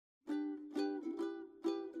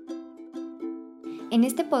En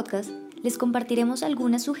este podcast les compartiremos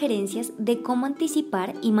algunas sugerencias de cómo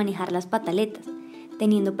anticipar y manejar las pataletas,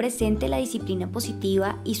 teniendo presente la disciplina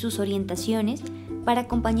positiva y sus orientaciones para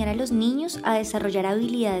acompañar a los niños a desarrollar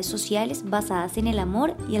habilidades sociales basadas en el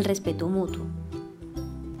amor y el respeto mutuo.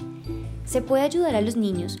 Se puede ayudar a los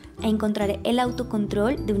niños a encontrar el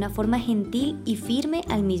autocontrol de una forma gentil y firme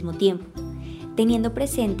al mismo tiempo, teniendo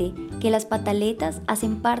presente que las pataletas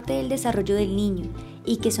hacen parte del desarrollo del niño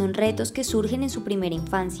y que son retos que surgen en su primera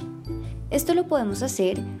infancia. Esto lo podemos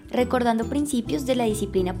hacer recordando principios de la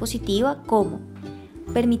disciplina positiva como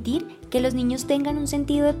permitir que los niños tengan un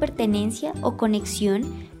sentido de pertenencia o conexión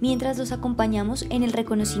mientras los acompañamos en el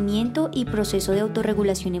reconocimiento y proceso de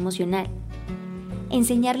autorregulación emocional.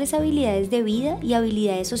 Enseñarles habilidades de vida y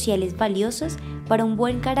habilidades sociales valiosas para un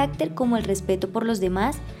buen carácter como el respeto por los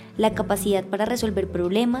demás, la capacidad para resolver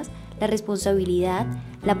problemas, la responsabilidad,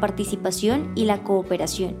 la participación y la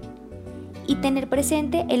cooperación. Y tener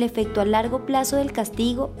presente el efecto a largo plazo del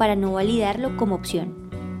castigo para no validarlo como opción.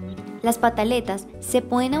 Las pataletas se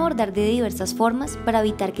pueden abordar de diversas formas para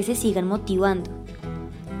evitar que se sigan motivando.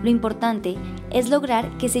 Lo importante es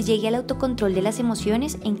lograr que se llegue al autocontrol de las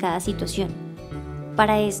emociones en cada situación.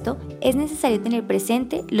 Para esto es necesario tener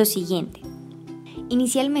presente lo siguiente.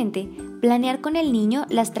 Inicialmente, planear con el niño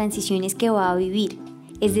las transiciones que va a vivir,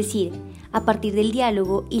 es decir, a partir del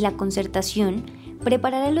diálogo y la concertación,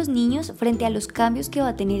 preparar a los niños frente a los cambios que va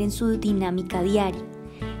a tener en su dinámica diaria.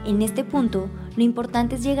 En este punto, lo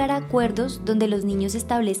importante es llegar a acuerdos donde los niños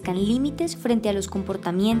establezcan límites frente a los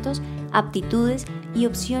comportamientos, aptitudes y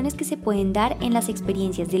opciones que se pueden dar en las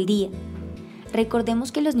experiencias del día.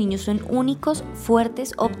 Recordemos que los niños son únicos,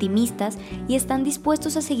 fuertes, optimistas y están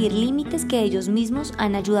dispuestos a seguir límites que ellos mismos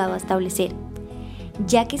han ayudado a establecer,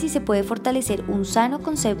 ya que si se puede fortalecer un sano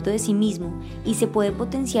concepto de sí mismo y se puede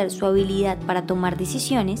potenciar su habilidad para tomar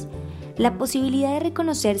decisiones, la posibilidad de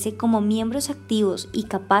reconocerse como miembros activos y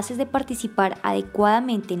capaces de participar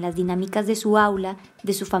adecuadamente en las dinámicas de su aula,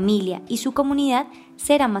 de su familia y su comunidad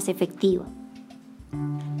será más efectiva.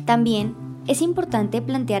 También es importante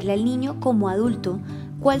plantearle al niño como adulto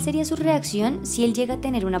cuál sería su reacción si él llega a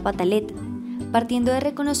tener una pataleta, partiendo de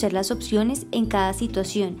reconocer las opciones en cada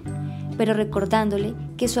situación, pero recordándole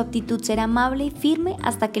que su actitud será amable y firme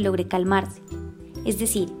hasta que logre calmarse. Es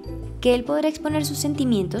decir, que él podrá exponer sus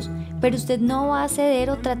sentimientos, pero usted no va a ceder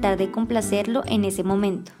o tratar de complacerlo en ese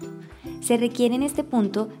momento. Se requiere en este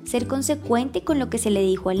punto ser consecuente con lo que se le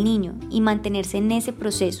dijo al niño y mantenerse en ese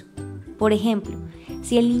proceso. Por ejemplo,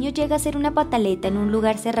 si el niño llega a hacer una pataleta en un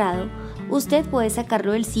lugar cerrado, usted puede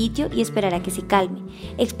sacarlo del sitio y esperar a que se calme,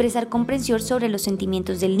 expresar comprensión sobre los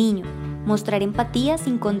sentimientos del niño, mostrar empatía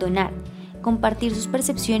sin condonar, compartir sus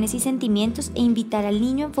percepciones y sentimientos e invitar al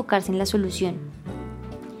niño a enfocarse en la solución.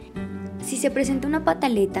 Si se presenta una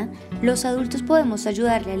pataleta, los adultos podemos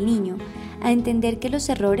ayudarle al niño a entender que los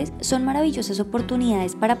errores son maravillosas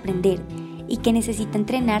oportunidades para aprender y que necesita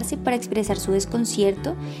entrenarse para expresar su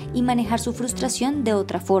desconcierto y manejar su frustración de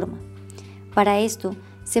otra forma. Para esto,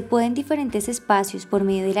 se puede en diferentes espacios por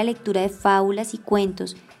medio de la lectura de fábulas y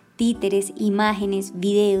cuentos, títeres, imágenes,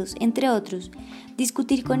 videos, entre otros,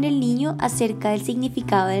 discutir con el niño acerca del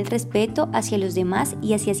significado del respeto hacia los demás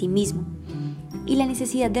y hacia sí mismo, y la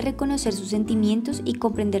necesidad de reconocer sus sentimientos y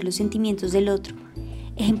comprender los sentimientos del otro,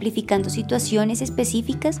 ejemplificando situaciones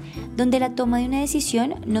específicas donde la toma de una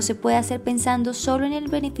decisión no se puede hacer pensando solo en el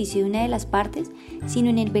beneficio de una de las partes, sino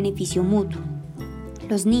en el beneficio mutuo.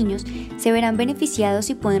 Los niños se verán beneficiados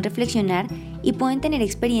si pueden reflexionar y pueden tener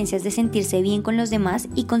experiencias de sentirse bien con los demás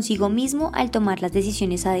y consigo mismo al tomar las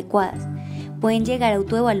decisiones adecuadas. Pueden llegar a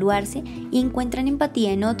autoevaluarse y encuentran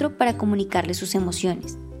empatía en otro para comunicarle sus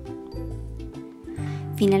emociones.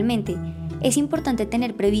 Finalmente, es importante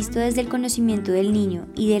tener previsto desde el conocimiento del niño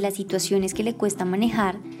y de las situaciones que le cuesta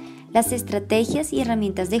manejar, las estrategias y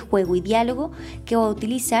herramientas de juego y diálogo que va a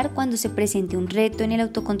utilizar cuando se presente un reto en el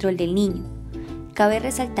autocontrol del niño. Cabe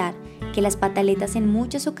resaltar que las pataletas en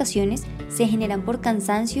muchas ocasiones se generan por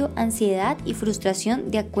cansancio, ansiedad y frustración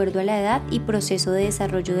de acuerdo a la edad y proceso de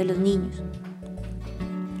desarrollo de los niños.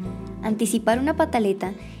 Anticipar una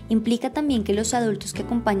pataleta implica también que los adultos que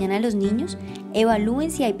acompañan a los niños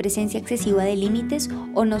evalúen si hay presencia excesiva de límites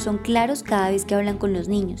o no son claros cada vez que hablan con los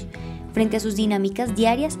niños, frente a sus dinámicas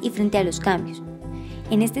diarias y frente a los cambios.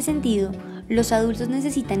 En este sentido, los adultos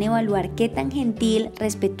necesitan evaluar qué tan gentil,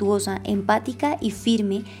 respetuosa, empática y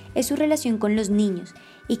firme es su relación con los niños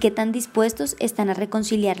y qué tan dispuestos están a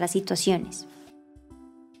reconciliar las situaciones.